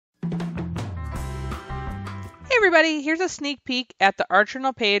Everybody, here's a sneak peek at the art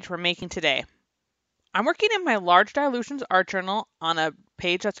journal page we're making today. I'm working in my large dilutions art journal on a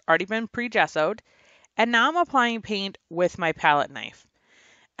page that's already been pre-gessoed, and now I'm applying paint with my palette knife.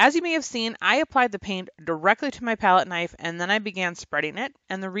 As you may have seen, I applied the paint directly to my palette knife and then I began spreading it,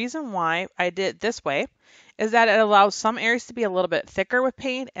 and the reason why I did it this way is that it allows some areas to be a little bit thicker with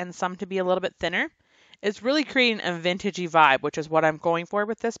paint and some to be a little bit thinner. It's really creating a vintagey vibe, which is what I'm going for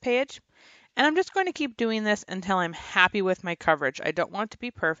with this page. And I'm just going to keep doing this until I'm happy with my coverage. I don't want it to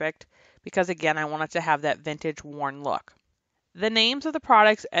be perfect because, again, I want it to have that vintage worn look. The names of the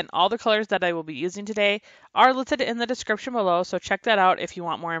products and all the colors that I will be using today are listed in the description below, so check that out if you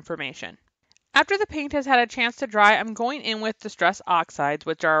want more information. After the paint has had a chance to dry, I'm going in with Distress Oxides,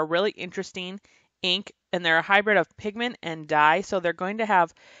 which are a really interesting ink, and they're a hybrid of pigment and dye, so they're going to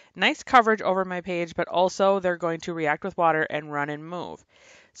have nice coverage over my page, but also they're going to react with water and run and move.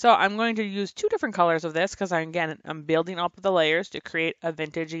 So I'm going to use two different colors of this because I'm building up the layers to create a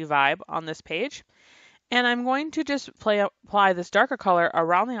vintagey vibe on this page. And I'm going to just apply this darker color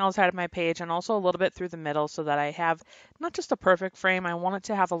around the outside of my page and also a little bit through the middle so that I have not just a perfect frame, I want it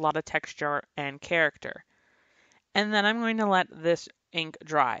to have a lot of texture and character. And then I'm going to let this ink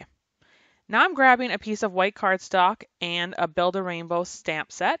dry. Now I'm grabbing a piece of white cardstock and a Build a Rainbow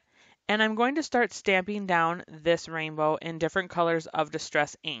stamp set, and I'm going to start stamping down this rainbow in different colors of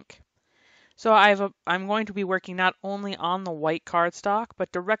Distress ink. So I'm going to be working not only on the white cardstock,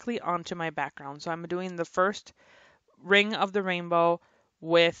 but directly onto my background. So I'm doing the first ring of the rainbow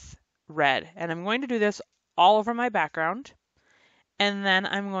with red, and I'm going to do this all over my background. And then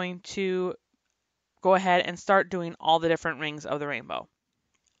I'm going to go ahead and start doing all the different rings of the rainbow.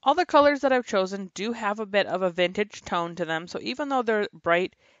 All the colors that I've chosen do have a bit of a vintage tone to them, so even though they're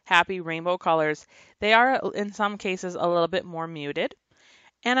bright, happy rainbow colors, they are in some cases a little bit more muted.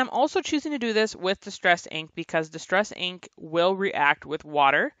 And I'm also choosing to do this with Distress ink because Distress ink will react with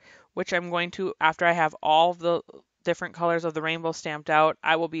water, which I'm going to, after I have all the different colors of the rainbow stamped out,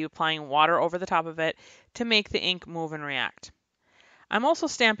 I will be applying water over the top of it to make the ink move and react. I'm also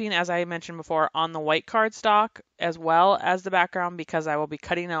stamping, as I mentioned before, on the white cardstock as well as the background because I will be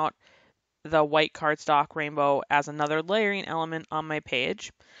cutting out the white cardstock rainbow as another layering element on my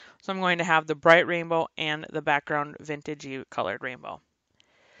page. So I'm going to have the bright rainbow and the background vintagey colored rainbow.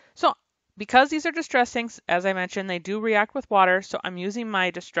 So because these are Distress inks, as I mentioned, they do react with water, so I'm using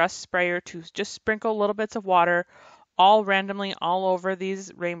my Distress sprayer to just sprinkle little bits of water all randomly all over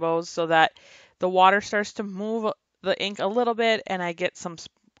these rainbows so that the water starts to move the ink a little bit and I get some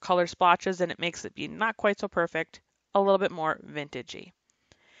color splotches and it makes it be not quite so perfect, a little bit more vintagey.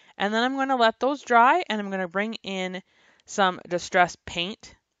 And then I'm going to let those dry and I'm going to bring in some Distress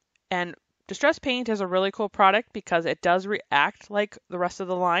paint. And Distress paint is a really cool product because it does react like the rest of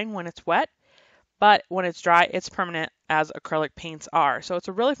the line when it's wet, but when it's dry, it's permanent as acrylic paints are. So it's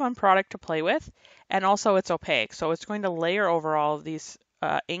a really fun product to play with, and also it's opaque. So it's going to layer over all of these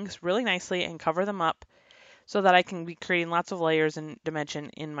inks really nicely and cover them up so that I can be creating lots of layers and dimension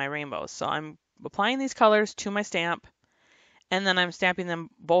in my rainbows. So I'm applying these colors to my stamp, and then I'm stamping them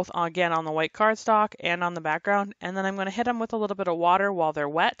both again on the white cardstock and on the background, and then I'm going to hit them with a little bit of water while they're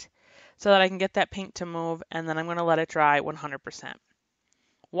wet so that I can get that paint to move, and then I'm going to let it dry 100%.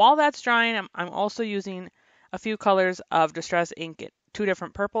 While that's drying, I'm also using a few colors of Distress ink, two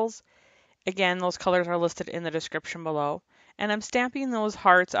different purples. Again, those colors are listed in the description below. And I'm stamping those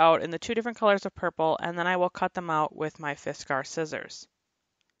hearts out in the two different colors of purple, and then I will cut them out with my Fiskar scissors.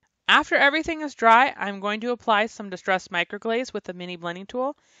 After everything is dry, I'm going to apply some Distress microglaze with the mini blending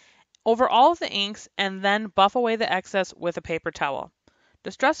tool over all of the inks and then buff away the excess with a paper towel.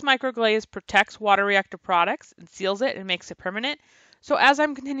 Distress microglaze protects water-reactive products and seals it and makes it permanent. So as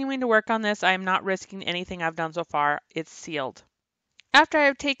I'm continuing to work on this, I am not risking anything I've done so far. It's sealed. After I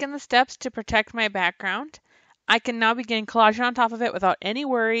have taken the steps to protect my background, I can now begin collaging on top of it without any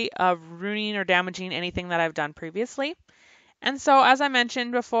worry of ruining or damaging anything that I've done previously. And so, as I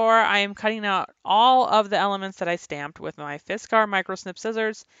mentioned before, I am cutting out all of the elements that I stamped with my Fiskar micro snip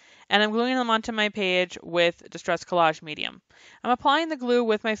scissors, and I'm gluing them onto my page with Distress Collage Medium. I'm applying the glue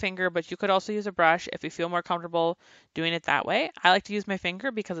with my finger, but you could also use a brush if you feel more comfortable doing it that way. I like to use my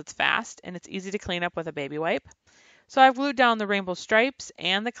finger because it's fast and it's easy to clean up with a baby wipe. So I've glued down the rainbow stripes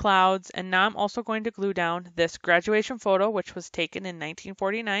and the clouds, and now I'm also going to glue down this graduation photo, which was taken in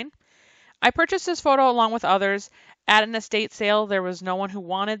 1949. I purchased this photo along with others at an estate sale. There was no one who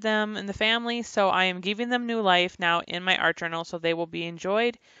wanted them in the family, so I am giving them new life now in my art journal so they will be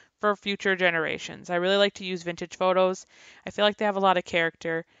enjoyed for future generations. I really like to use vintage photos. I feel like they have a lot of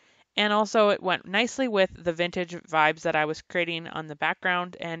character, and also it went nicely with the vintage vibes that I was creating on the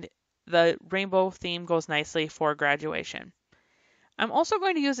background, and the rainbow theme goes nicely for graduation. I'm also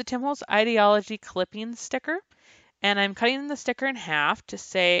going to use the Tim Holtz Ideology clipping sticker, and I'm cutting the sticker in half to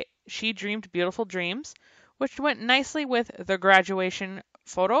say she dreamed beautiful dreams, which went nicely with the graduation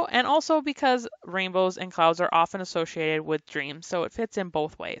photo, and also because rainbows and clouds are often associated with dreams, so it fits in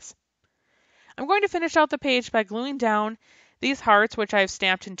both ways. I'm going to finish out the page by gluing down these hearts, which I've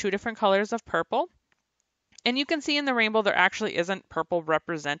stamped in 2 different colors of purple. And you can see in the rainbow there actually isn't purple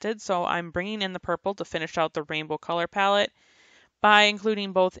represented, so I'm bringing in the purple to finish out the rainbow color palette by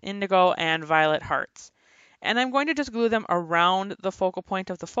including both indigo and violet hearts. And I'm going to just glue them around the focal point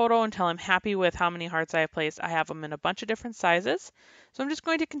of the photo until I'm happy with how many hearts I have placed. I have them in a bunch of different sizes. So I'm just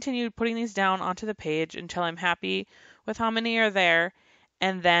going to continue putting these down onto the page until I'm happy with how many are there.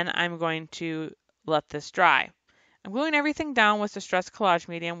 And then I'm going to let this dry. I'm gluing everything down with Distress Collage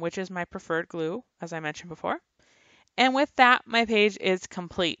Medium, which is my preferred glue, as I mentioned before. And with that, my page is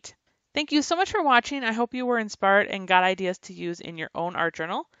complete. Thank you so much for watching. I hope you were inspired and got ideas to use in your own art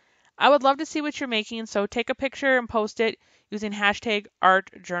journal. I would love to see what you're making, so take a picture and post it using hashtag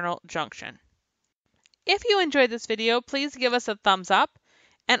ArtJournalJunction. If you enjoyed this video, please give us a thumbs up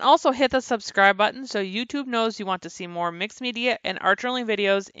and also hit the subscribe button so YouTube knows you want to see more mixed media and art journaling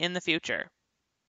videos in the future.